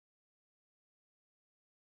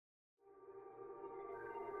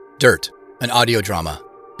Dirt, an audio drama,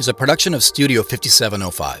 is a production of Studio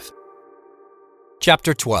 5705.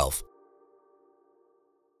 Chapter 12.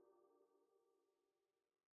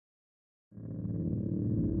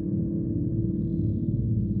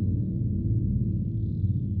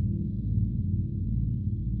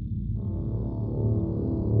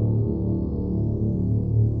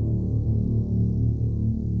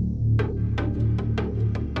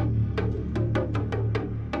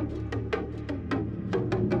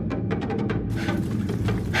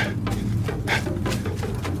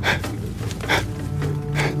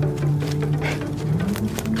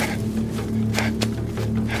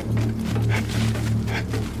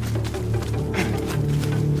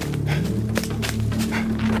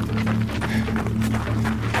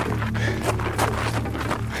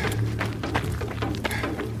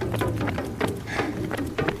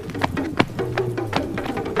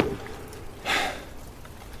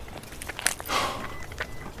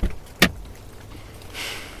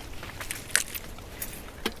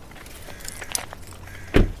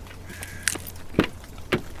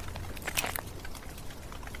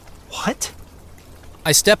 What?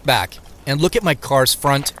 I step back and look at my car's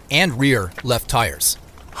front and rear left tires.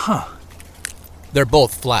 Huh. They're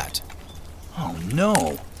both flat. Oh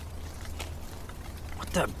no. What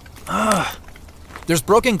the... There's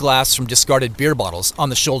broken glass from discarded beer bottles on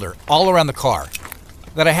the shoulder all around the car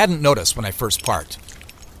that I hadn't noticed when I first parked.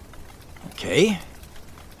 Okay.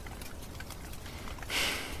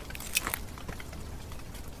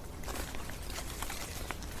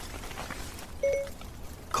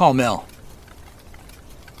 Call Mel.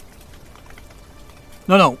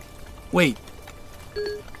 No, wait.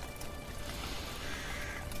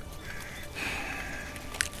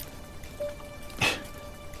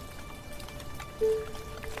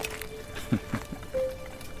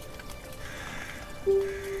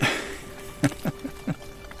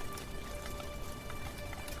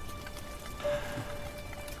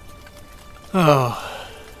 Oh.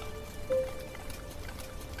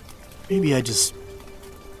 Maybe I just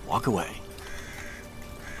walk away.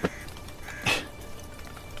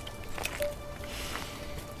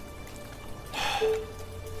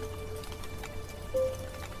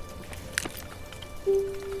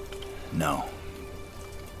 No.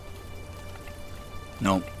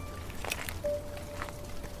 No.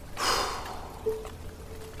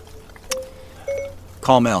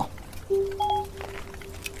 Call Mel.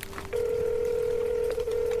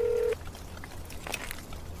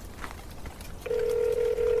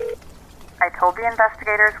 I told the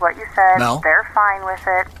investigators what you said. Mel? They're fine with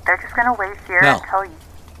it. They're just going to wait here Mel. until you...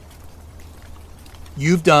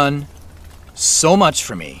 You've done so much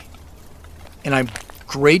for me, and I'm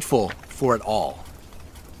grateful for it all.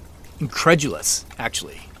 Incredulous,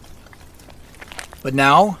 actually. But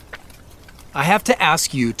now, I have to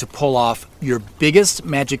ask you to pull off your biggest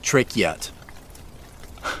magic trick yet.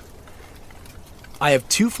 I have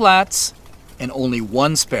 2 flats and only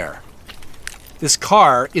 1 spare. This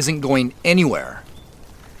car isn't going anywhere.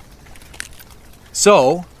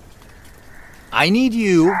 So, I need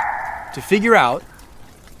you to figure out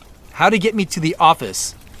how to get me to the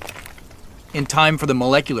office in time for the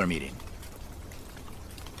molecular meeting.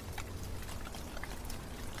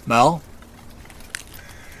 Mel?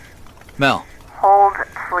 Mel? Hold,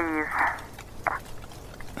 please.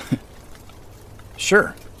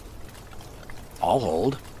 Sure. I'll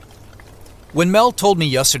hold. When Mel told me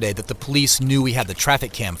yesterday that the police knew we had the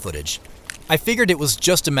traffic cam footage, I figured it was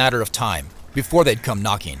just a matter of time before they'd come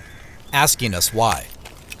knocking, asking us why.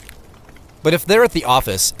 But if they're at the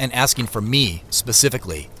office and asking for me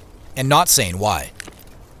specifically, and not saying why,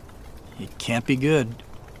 It can't be good.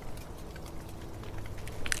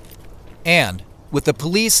 and with the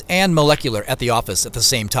police and molecular at the office at the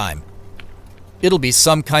same time, it'll be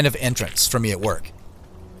some kind of entrance for me at work,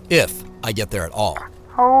 if I get there at all.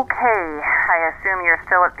 Okay, I assume you're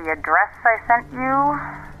still at the address I sent you?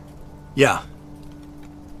 Yeah.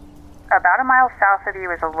 About a mile south of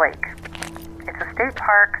you is a lake. It's a state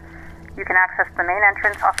park. You can access the main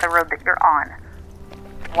entrance off the road that you're on.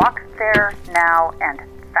 Walk there now and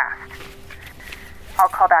fast. I'll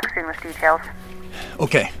call back soon with details.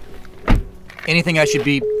 Okay. Anything I should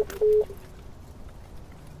be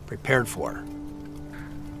prepared for?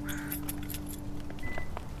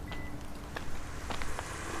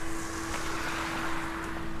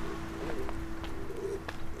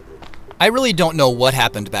 I really don't know what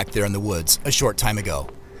happened back there in the woods a short time ago,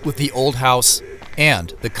 with the old house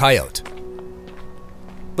and the coyote.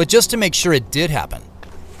 But just to make sure it did happen,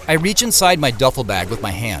 I reach inside my duffel bag with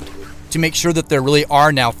my hand to make sure that there really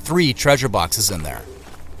are now 3 treasure boxes in there.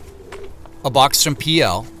 A box from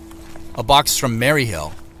PL, a box from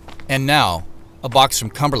Maryhill, And now, a box from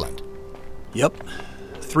Cumberland. Yep,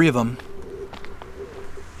 3 of them.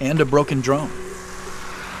 And a broken drone.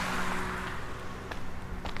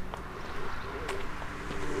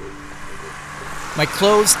 My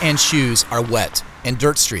clothes and shoes are wet and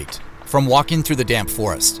dirt-streaked from walking through the damp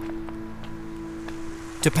forest.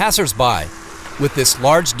 To passers-by, with this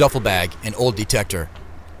large duffel bag and old detector,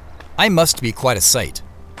 I must be quite a sight.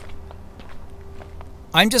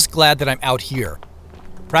 I'm just glad that I'm out here,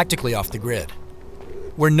 practically off the grid,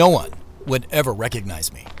 where no one would ever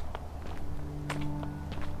recognize me.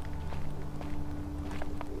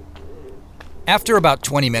 After about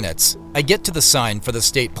 20 minutes, I get to the sign for the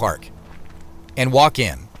state park and walk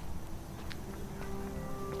in.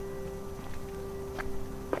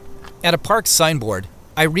 At a park signboard,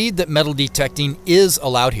 I read that metal detecting is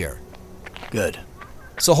allowed here. Good.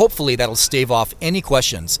 So hopefully that'll stave off any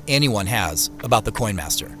questions anyone has about the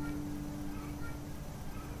Coinmaster.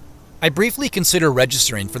 I briefly consider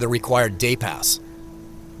registering for the required day pass,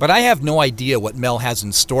 but I have no idea what Mel has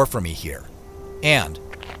in store for me here, and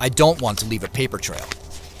I don't want to leave a paper trail.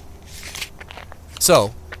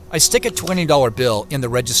 So, I stick a $20 bill in the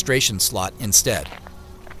registration slot instead,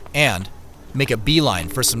 and make a beeline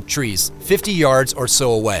for some trees 50 yards or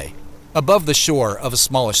so away, above the shore of a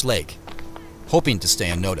smallish lake, hoping to stay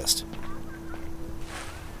unnoticed.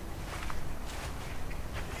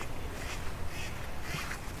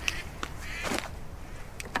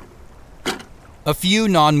 A few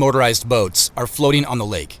non-motorized boats are floating on the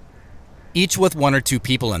lake, each with 1 or 2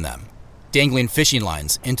 people in them, dangling fishing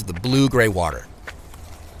lines into the blue-gray water.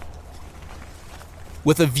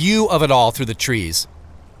 With a view of it all through the trees,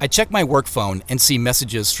 I check my work phone and see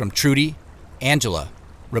messages from Trudy, Angela,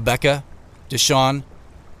 Rebecca, Deshawn,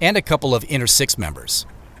 and a couple of Inner Six members.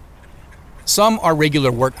 Some are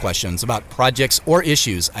regular work questions about projects or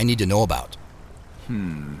issues I need to know about.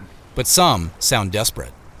 But some sound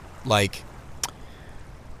desperate, like,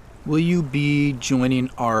 Will you be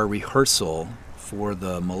joining our rehearsal for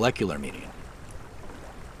the molecular meeting?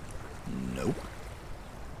 Nope.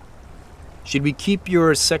 Should we keep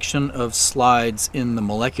your section of slides in the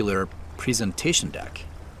molecular presentation deck?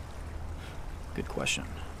 Good question.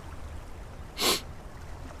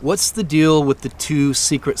 What's the deal with the 2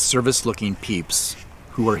 Secret Service-looking peeps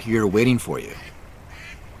who are here waiting for you?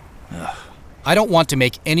 I don't want to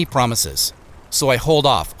make any promises, so I hold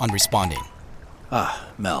off on responding.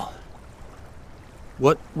 Mel.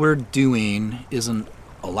 What we're doing isn't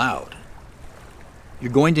allowed.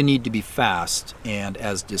 You're going to need to be fast and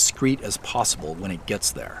as discreet as possible when it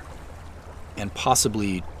gets there. And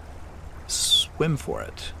possibly swim for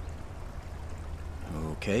it.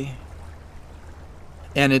 Okay.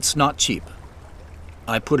 And it's not cheap.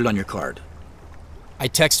 I put it on your card. I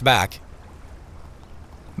text back,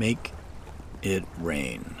 Make it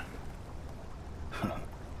rain.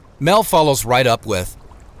 Mel follows right up with,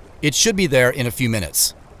 It should be there in a few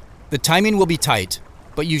minutes. The timing will be tight,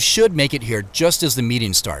 but you should make it here just as the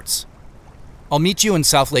meeting starts. I'll meet you in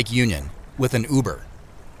South Lake Union with an Uber.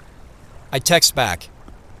 I text back,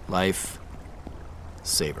 Life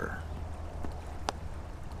saver.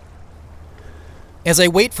 As I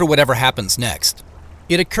wait for whatever happens next,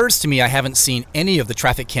 it occurs to me I haven't seen any of the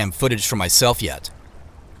traffic cam footage for myself yet.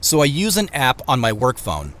 So I use an app on my work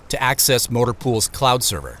phone to access Motorpool's cloud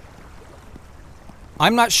server.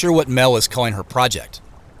 I'm not sure what Mel is calling her project,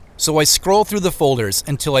 so I scroll through the folders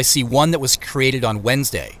until I see one that was created on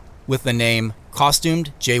Wednesday with the name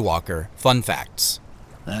Costumed Jaywalker Fun Facts.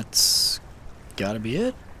 That's gotta be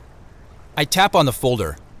it? I tap on the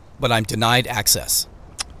folder, but I'm denied access.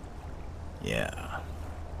 Yeah.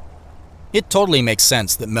 It totally makes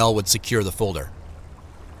sense that Mel would secure the folder.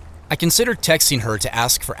 I consider texting her to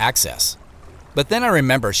ask for access, but then I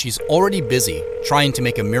remember she's already busy trying to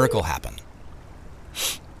make a miracle happen.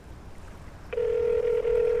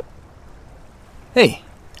 Hey,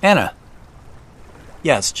 Anna.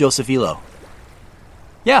 Yeah, it's Joseph Elo.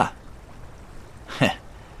 Yeah.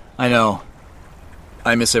 I know.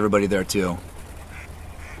 I miss everybody there too.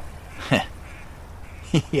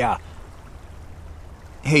 Yeah.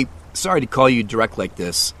 Hey, sorry to call you direct like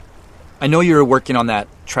this. I know you're working on that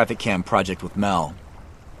traffic cam project with Mel.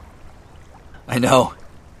 I know.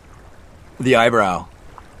 The eyebrow.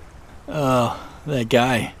 Oh, that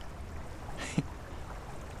guy.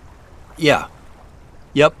 Yeah.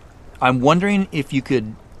 Yep. I'm wondering if you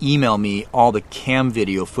could email me all the cam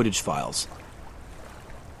video footage files.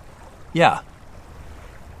 Yeah.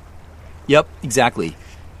 Yep, exactly.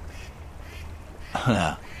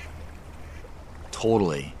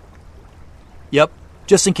 Totally. Yep,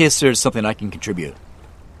 just in case there's something I can contribute.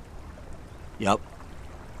 Yep.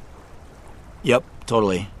 Yep,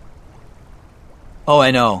 totally. Oh,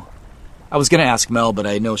 I know. I was gonna ask Mel, but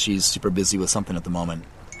I know she's super busy with something at the moment.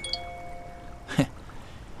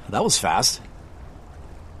 That was fast.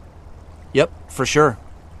 Yep, for sure.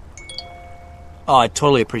 Oh, I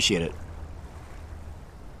totally appreciate it.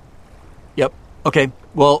 Yep, okay.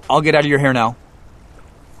 Well, I'll get out of your hair now.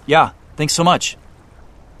 Yeah, thanks so much.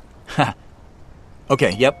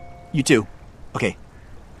 Okay, yep, you too. Okay.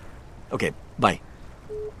 Okay, bye.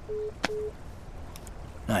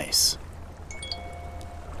 Nice.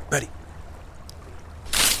 Buddy.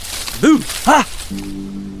 Boo! Ah!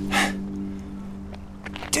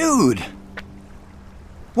 Dude!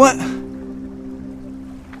 What?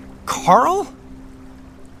 Carl?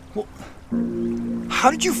 Well, how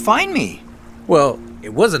did you find me? Well,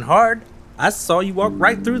 it wasn't hard. I saw you walk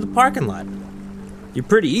right through the parking lot. You're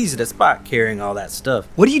pretty easy to spot carrying all that stuff.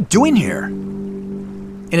 What are you doing here?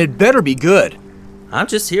 And it better be good. I'm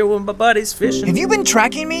just here with my buddies fishing. Have you been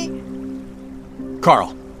tracking me?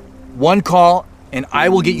 Carl, one call and I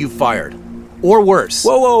will get you fired. Or worse.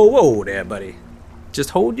 Whoa there, buddy.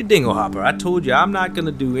 Just hold your dingle hopper. I told you I'm not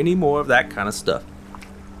gonna do any more of that kind of stuff.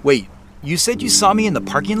 Wait, you said you saw me in the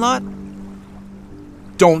parking lot?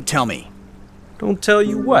 Don't tell me. Don't tell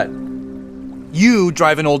you what? You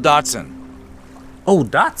drive an old Datsun. Oh,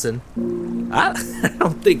 Datsun? I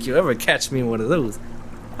don't think you'll ever catch me in one of those.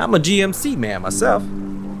 I'm a GMC man myself.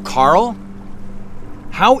 Carl,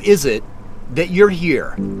 how is it that you're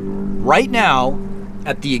here right now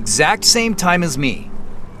at the exact same time as me?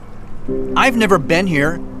 I've never been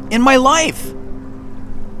here in my life.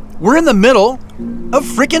 We're in the middle of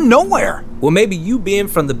freaking nowhere. Well, maybe you being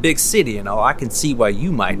from the big city and all, I can see why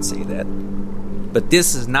you might say that. But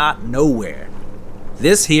this is not nowhere.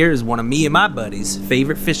 This here is one of me and my buddies'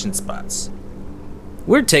 favorite fishing spots.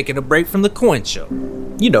 We're taking a break from the coin show.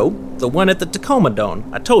 You know, the one at the Tacoma Dome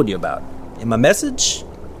I told you about. In my message?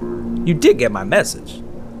 You did get my message.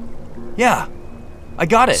 Yeah, I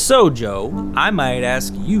got it. So, Joe, I might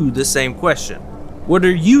ask you the same question. What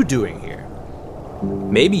are you doing here?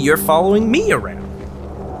 Maybe you're following me around.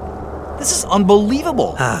 This is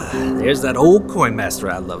unbelievable. There's that old coin master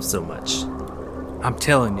I love so much. I'm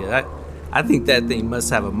telling you, I think that thing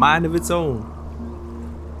must have a mind of its own.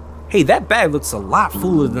 Hey, that bag looks a lot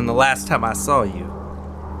fuller than the last time I saw you.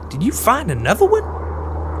 Did you find another one?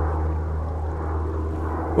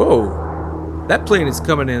 Whoa, that plane is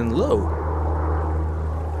coming in low.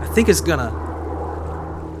 I think it's gonna...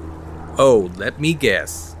 Oh, let me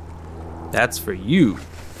guess. That's for you.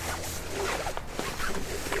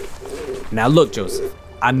 Now look, Joseph,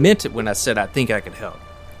 I meant it when I said I think I could help.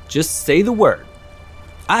 Just say the word.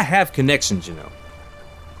 I have connections, you know.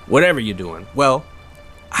 Whatever you're doing, well,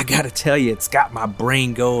 I gotta tell you, it's got my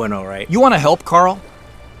brain going, all right. You want to help, Carl?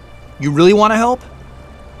 You really want to help?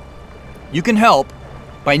 You can help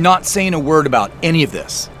by not saying a word about any of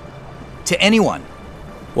this to anyone.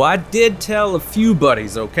 Well, I did tell a few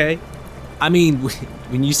buddies, okay? I mean,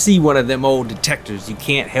 when you see one of them old detectives, you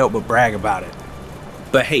can't help but brag about it.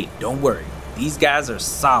 But hey, don't worry. These guys are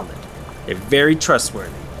solid. They're very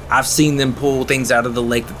trustworthy. I've seen them pull things out of the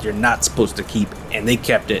lake that you're not supposed to keep, and they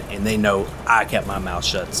kept it, and they know I kept my mouth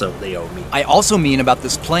shut, so they owe me. I also mean about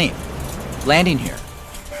this plane landing here.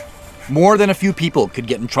 More than a few people could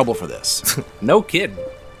get in trouble for this. No kidding.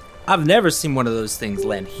 I've never seen one of those things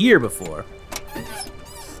land here before.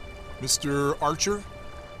 Mr. Archer?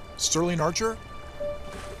 Sterling Archer?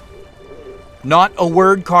 Not a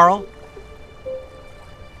word, Carl.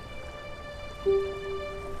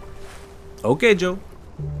 Okay, Joe.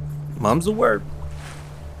 Mum's the word.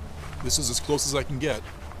 This is as close as I can get.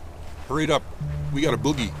 Hurry it up. We got a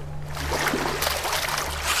boogie.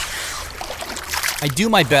 I do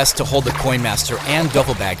my best to hold the coin master and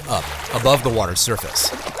duffel bag up above the water surface.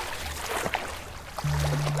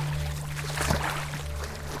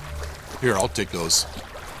 Here, I'll take those.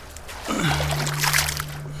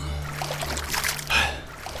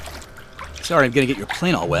 Sorry, I'm gonna get your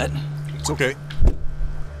plane all wet. It's okay.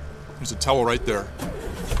 There's a towel right there.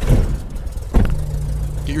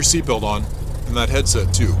 Get your seatbelt on, and that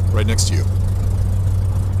headset too, right next to you.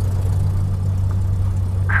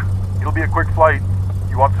 It'll be a quick flight.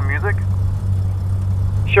 You want some music?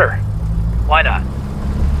 Sure. Why not?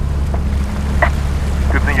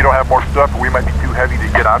 Good thing you don't have more stuff, or we might be too heavy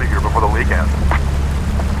to get out of here before the lake ends.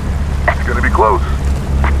 It's gonna be close.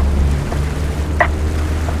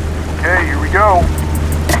 Okay, here we go.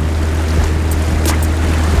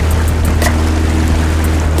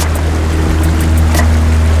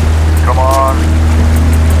 Come on.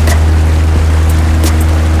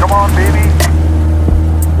 Come on, baby.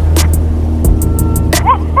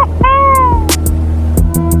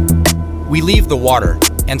 We leave the water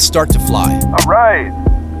and start to fly. All right.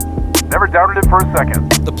 Never doubted it for a second.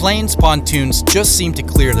 The plane's pontoons just seem to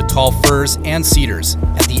clear the tall firs and cedars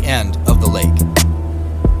at the end of the lake.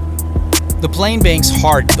 The plane banks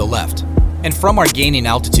hard to the left, and from our gaining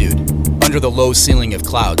altitude, under the low ceiling of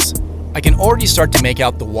clouds, I can already start to make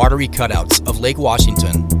out the watery cutouts of Lake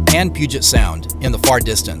Washington and Puget Sound in the far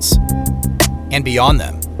distance. And beyond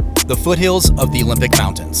them, the foothills of the Olympic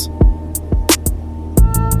Mountains.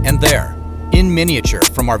 And there, in miniature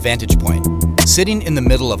from our vantage point, sitting in the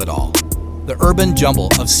middle of it all, the urban jumble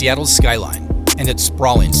of Seattle's skyline and its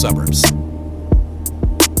sprawling suburbs.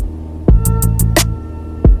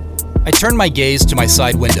 I turn my gaze to my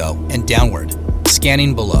side window and downward,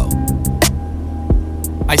 scanning below.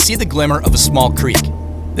 I see the glimmer of a small creek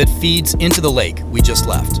that feeds into the lake we just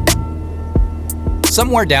left.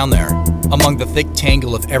 Somewhere down there, among the thick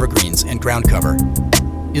tangle of evergreens and ground cover,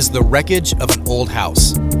 is the wreckage of an old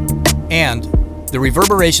house and the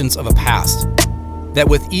reverberations of a past that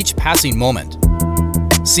with each passing moment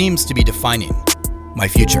seems to be defining my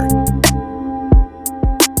future.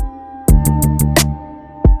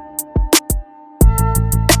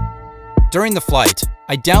 During the flight,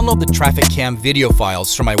 I download the traffic cam video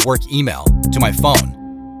files from my work email to my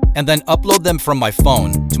phone, and then upload them from my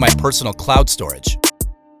phone to my personal cloud storage.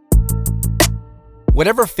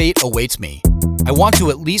 Whatever fate awaits me, I want to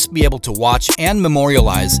at least be able to watch and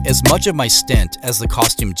memorialize as much of my stint as the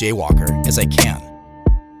costume jaywalker as I can.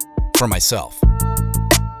 For myself.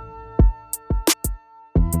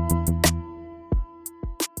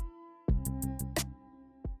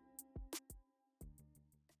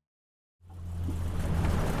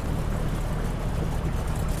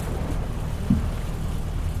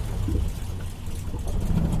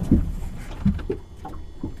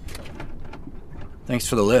 Thanks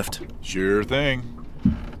for the lift. Sure thing.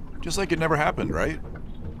 Just like it never happened, right?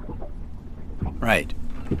 Right.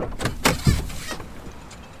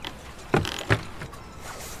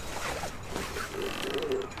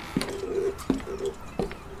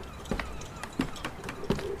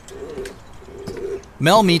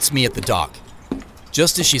 Mel meets me at the dock,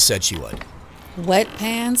 just as she said she would. Wet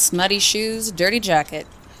pants, muddy shoes, dirty jacket.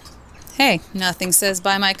 Hey, nothing says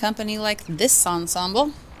buy my company like this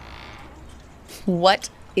ensemble. What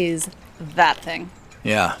is that thing?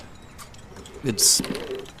 Yeah. It's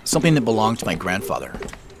something that belonged to my grandfather.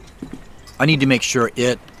 I need to make sure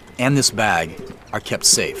it and this bag are kept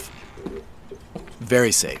safe.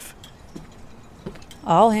 Very safe.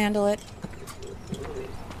 I'll handle it.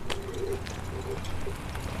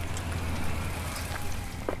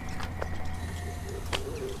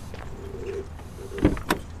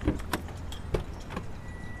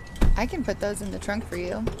 I can put those in the trunk for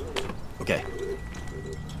you. Okay.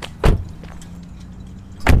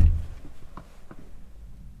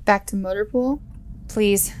 Back to motor pool?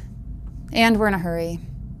 Please. And we're in a hurry.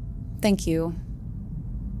 Thank you.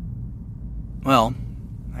 Well,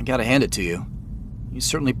 I gotta hand it to you. You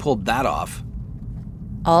certainly pulled that off.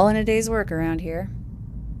 All in a day's work around here.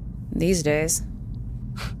 These days.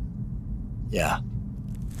 Yeah.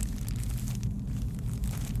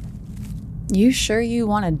 You sure you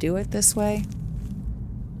want to do it this way?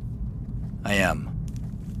 I am.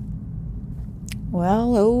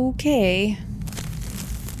 Well, okay.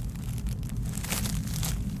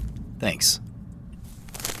 Thanks.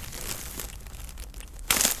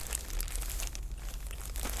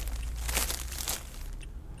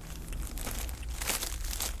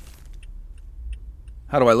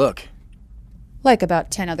 How do I look? Like about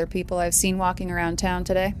 10 other people I've seen walking around town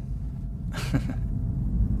today.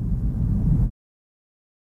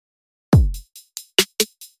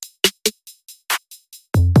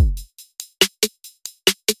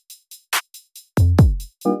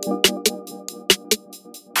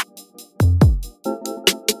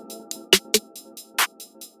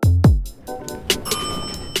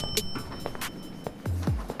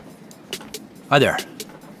 Hi there.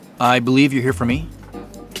 I believe you're here for me?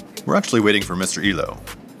 We're actually waiting for Mr. Elo.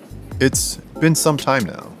 It's been some time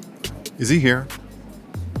now. Is he here?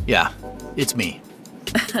 Yeah, it's me.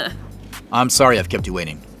 I'm sorry I've kept you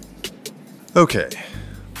waiting. Okay.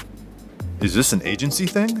 Is this an agency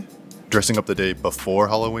thing? Dressing up the day before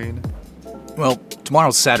Halloween? Well,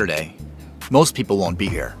 tomorrow's Saturday. Most people won't be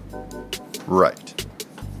here. Right.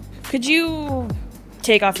 Could you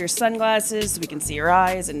take off your sunglasses so we can see your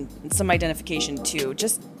eyes and some identification too,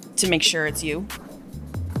 just to make sure it's you?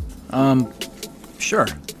 Sure.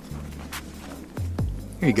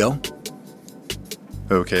 Here you go.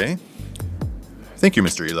 Okay. Thank you,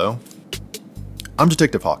 Mr. Elo. I'm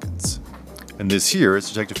Detective Hawkins, and this here is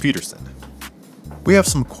Detective Peterson. We have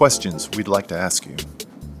some questions we'd like to ask you.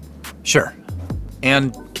 Sure.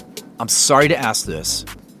 And I'm sorry to ask this,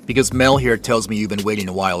 because Mel here tells me you've been waiting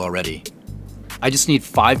a while already. I just need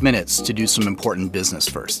 5 minutes to do some important business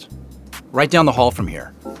first. Right down the hall from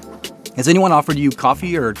here. Has anyone offered you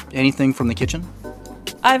coffee or anything from the kitchen?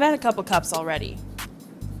 I've had a couple cups already.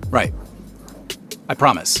 Right. I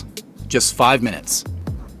promise. Just 5 minutes.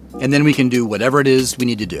 And then we can do whatever it is we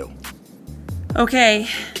need to do. Okay.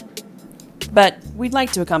 But we'd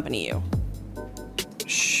like to accompany you.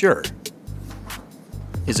 Sure.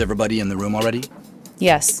 Is everybody in the room already?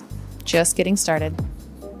 Yes, just getting started.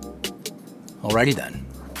 Alrighty then.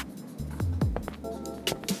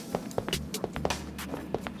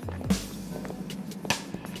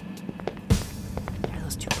 Are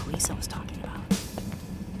those two police I was talking about?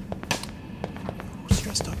 Who's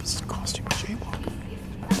dressed up as a costume jaywalker?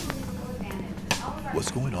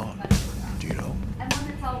 What's going on? Do you know? And one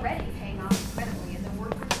that's already paying off incredibly in the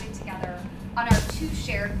work we're doing together on our two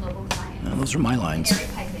shared global clients. Those are my lines. Airy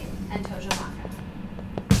Piping and Tojo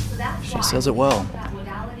So that's She why says it well. that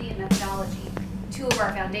modality and methodology, two of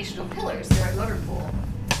our foundational pillars here at Motorpool.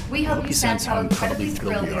 We hope you sense how incredibly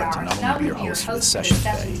thrilled we are to not only be your host for this session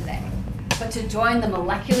today, but to join the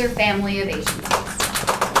molecular family of agencies.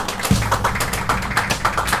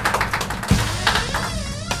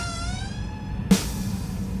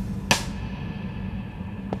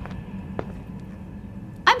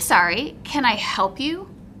 I'm sorry, can I help you?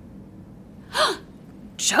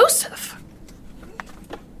 Joseph!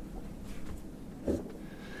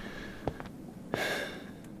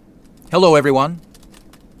 Hello, everyone.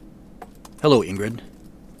 Hello, Ingrid,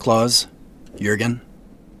 Klaus, Jürgen.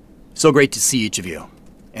 So great to see each of you,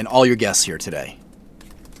 and all your guests here today.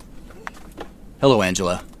 Hello,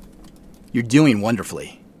 Angela. You're doing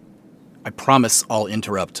wonderfully. I promise I'll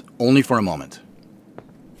interrupt only for a moment.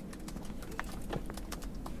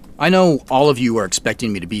 I know all of you are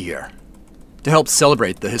expecting me to be here, to help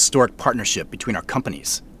celebrate the historic partnership between our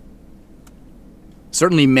companies.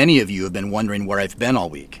 Certainly many of you have been wondering where I've been all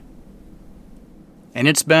week. And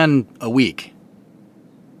it's been a week.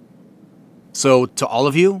 So to all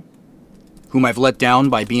of you, whom I've let down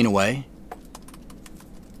by being away,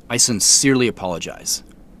 I sincerely apologize.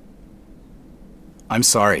 I'm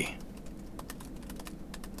sorry.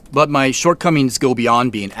 But my shortcomings go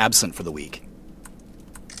beyond being absent for the week.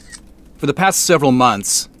 For the past several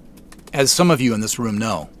months, as some of you in this room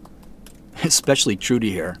know, especially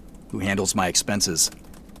Trudy here, who handles my expenses,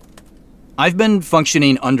 I've been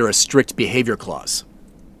functioning under a strict behavior clause.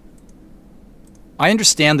 I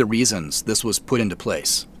understand the reasons this was put into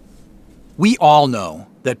place. We all know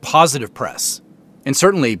that positive press, and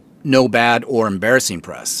certainly no bad or embarrassing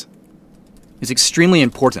press, is extremely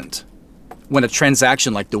important when a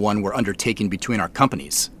transaction like the one we're undertaking between our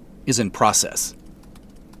companies is in process.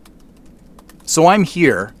 So I'm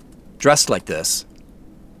here, dressed like this,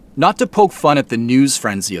 not to poke fun at the news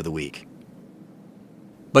frenzy of the week,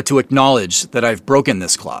 but to acknowledge that I've broken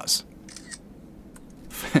this clause.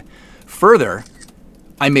 Further,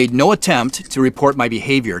 I made no attempt to report my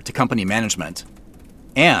behavior to company management,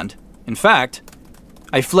 and, in fact,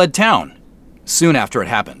 I fled town soon after it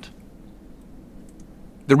happened.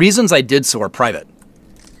 The reasons I did so are private,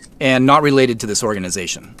 and not related to this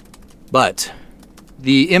organization, but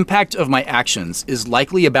the impact of my actions is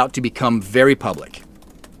likely about to become very public,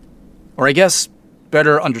 or I guess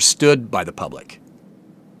better understood by the public.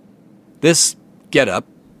 This getup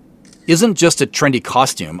isn't just a trendy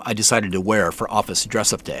costume I decided to wear for office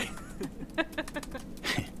dress-up day.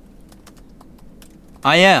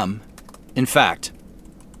 I am, in fact,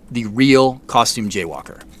 the real costume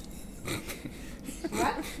jaywalker.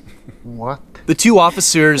 What? The two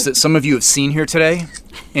officers that some of you have seen here today,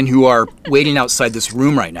 and who are waiting outside this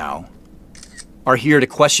room right now, are here to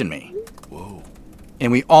question me. Whoa.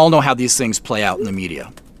 And we all know how these things play out in the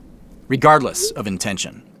media, regardless of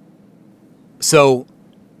intention. So,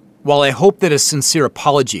 while I hope that a sincere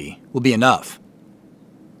apology will be enough,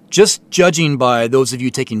 just judging by those of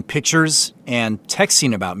you taking pictures and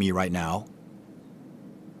texting about me right now,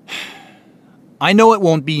 I know it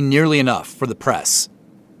won't be nearly enough for the press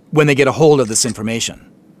when they get a hold of this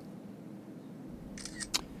information.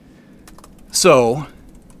 So,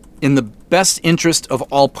 in the best interest of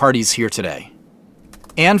all parties here today,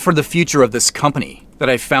 and for the future of this company that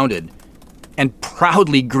I founded and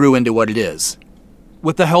proudly grew into what it is,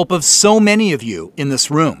 with the help of so many of you in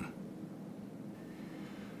this room,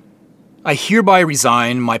 I hereby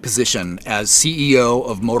resign my position as CEO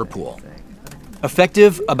of Motorpool,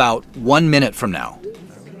 effective about 1 minute from now.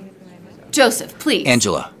 Joseph, please.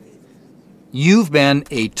 Angela, you've been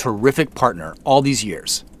a terrific partner all these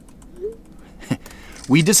years.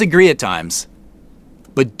 We disagree at times,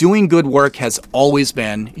 but doing good work has always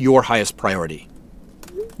been your highest priority.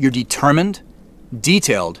 You're determined,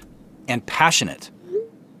 detailed, and passionate.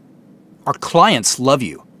 Our clients love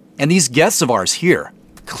you, and these guests of ours here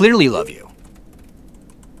clearly love you.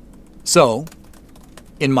 So,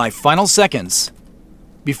 in my final seconds,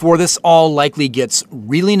 before this all likely gets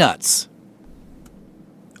really nuts,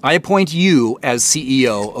 I appoint you as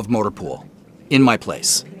CEO of Motorpool in my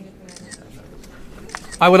place.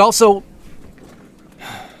 I would also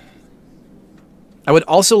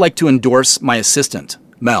like to endorse my assistant,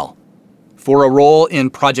 Mel, for a role in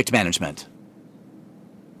project management.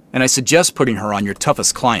 And I suggest putting her on your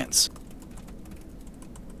toughest clients.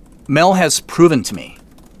 Mel has proven to me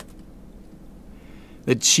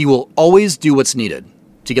that she will always do what's needed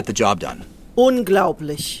to get the job done.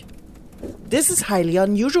 Unglaublich. This is highly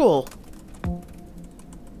unusual.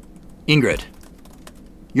 Ingrid,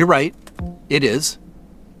 you're right. It is.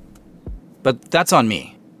 But that's on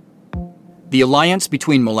me. The alliance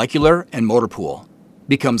between Molecular and Motorpool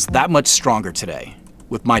becomes that much stronger today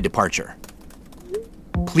with my departure.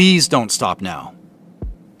 Please don't stop now.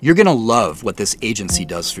 You're gonna love what this agency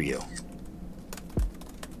does for you.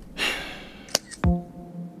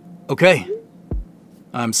 Okay.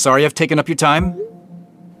 I'm sorry I've taken up your time.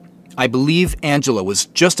 I believe Angela was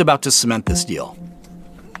just about to cement this deal.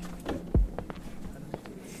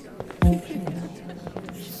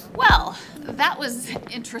 Well, that was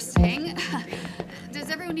interesting. Does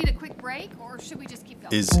everyone need a quick break, or should we just keep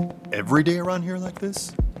going? Is every day around here like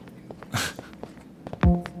this?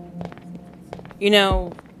 You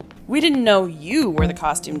know, we didn't know you were the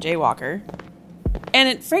costume jaywalker. And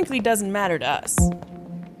it frankly doesn't matter to us.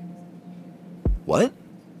 What?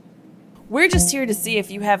 We're just here to see if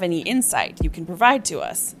you have any insight you can provide to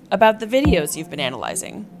us about the videos you've been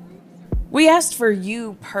analyzing. We asked for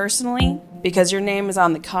you personally because your name is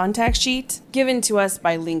on the contact sheet given to us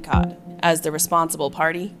by Linkod as the responsible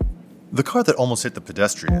party. The car that almost hit the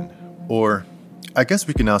pedestrian, or I guess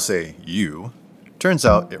we can now say you, turns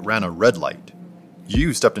out it ran a red light.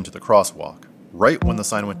 You stepped into the crosswalk right when the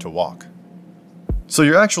sign went to walk. So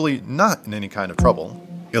you're actually not in any kind of trouble,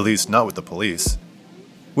 at least not with the police.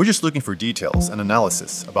 We're just looking for details and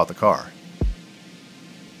analysis about the car.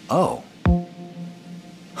 Oh.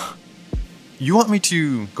 You want me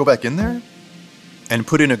to go back in there and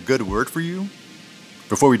put in a good word for you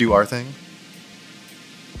before we do our thing?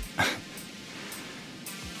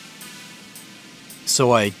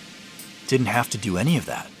 So I didn't have to do any of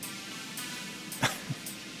that.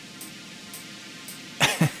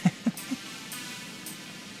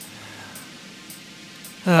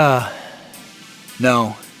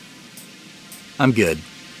 No. I'm good.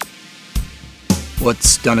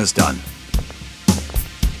 What's done is done.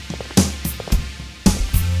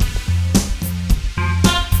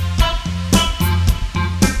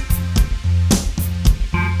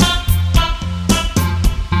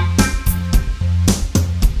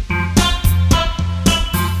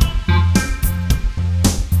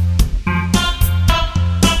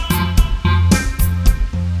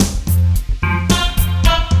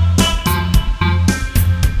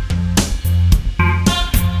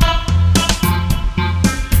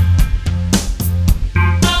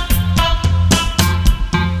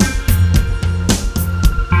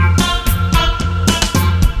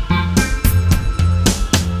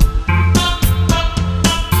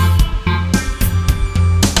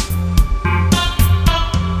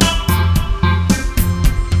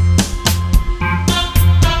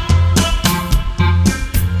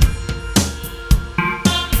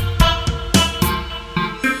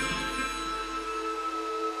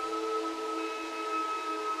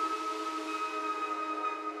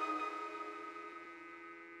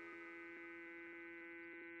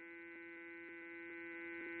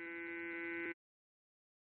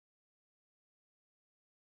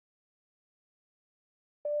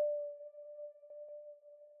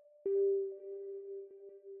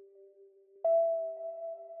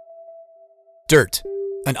 Dirt,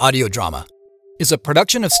 an audio drama, is a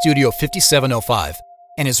production of Studio 5705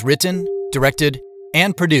 and is written, directed,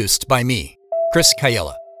 and produced by me, Chris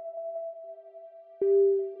Cayella.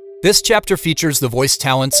 This chapter features the voice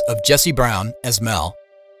talents of Jesse Brown as Mel,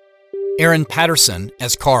 Aaron Patterson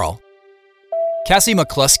as Carl, Cassie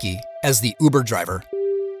McCluskey as the Uber driver,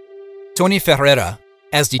 Tony Ferreira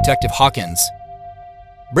as Detective Hawkins,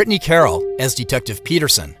 Brittany Carroll as Detective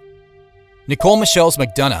Peterson, Nicole Michels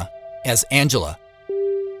McDonough as Angela,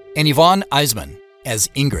 and Yvonne Eisman as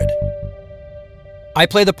Ingrid. I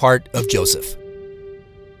play the part of Joseph.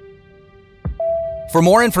 For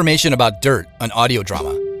more information about Dirt, an audio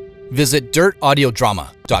drama, visit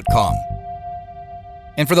dirtaudiodrama.com.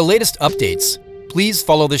 And for the latest updates, please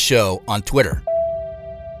follow the show on Twitter.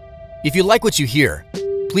 If you like what you hear,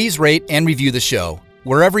 please rate and review the show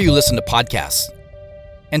wherever you listen to podcasts,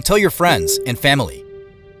 and tell your friends and family.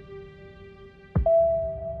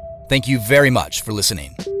 Thank you very much for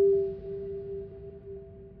listening.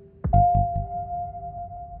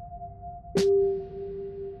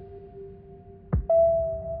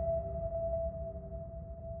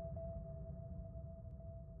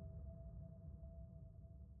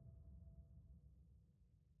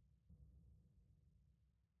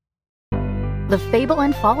 The Fable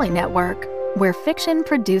and Folly Network, where fiction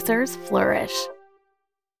producers flourish.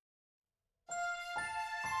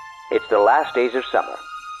 It's the last days of summer,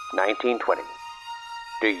 1920.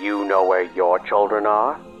 Do you know where your children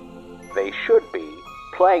are? They should be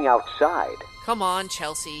playing outside. Come on,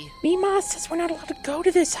 Chelsea. Mima says we're not allowed to go to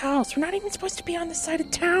this house. We're not even supposed to be on this side of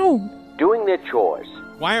town. Doing their chores.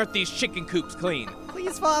 Why aren't these chicken coops clean?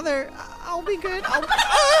 Please, Father. I'll be good.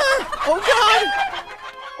 Oh, God!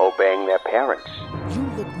 Obeying their parents. You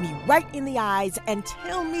look me right in the eyes and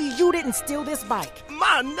tell me you didn't steal this bike.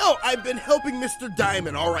 Ma, no, I've been helping Mr.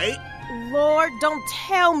 Diamond, all right? Lord, don't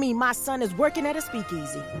tell me my son is working at a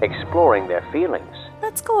speakeasy. Exploring their feelings.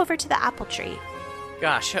 Let's go over to the apple tree.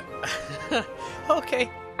 Gosh, Okay.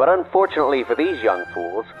 But unfortunately for these young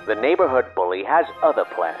fools, the neighborhood bully has other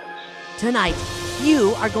plans. Tonight,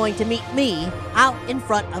 you are going to meet me out in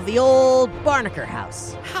front of the old Barnaker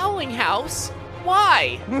house. Howling House?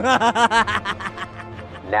 Why?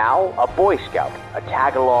 Now, a Boy Scout, a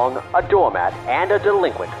tag-along, a doormat, and a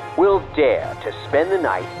delinquent will dare to spend the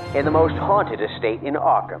night in the most haunted estate in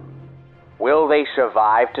Arkham. Will they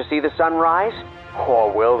survive to see the sunrise, or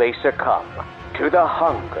will they succumb to the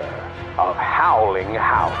hunger of Howling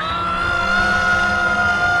House?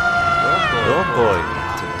 You're going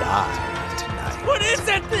to die tonight. What is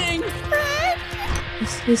that thing?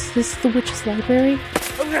 Is this the witch's library?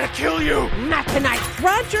 I'm gonna kill you! Not tonight.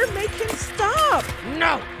 Roger, make him stop.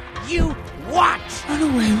 No, you watch! Run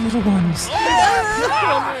away, little ones.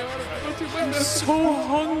 I'm so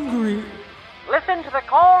hungry. Listen to the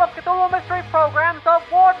Call of Cthulhu Mystery Program's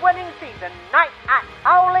award-winning season, Night at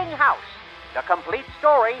Howling House. The complete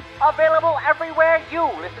story available everywhere you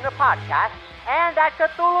listen to podcasts and at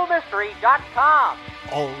CthulhuMystery.com.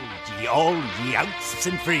 All ye outs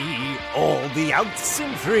and free, all the outs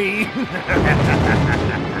and free.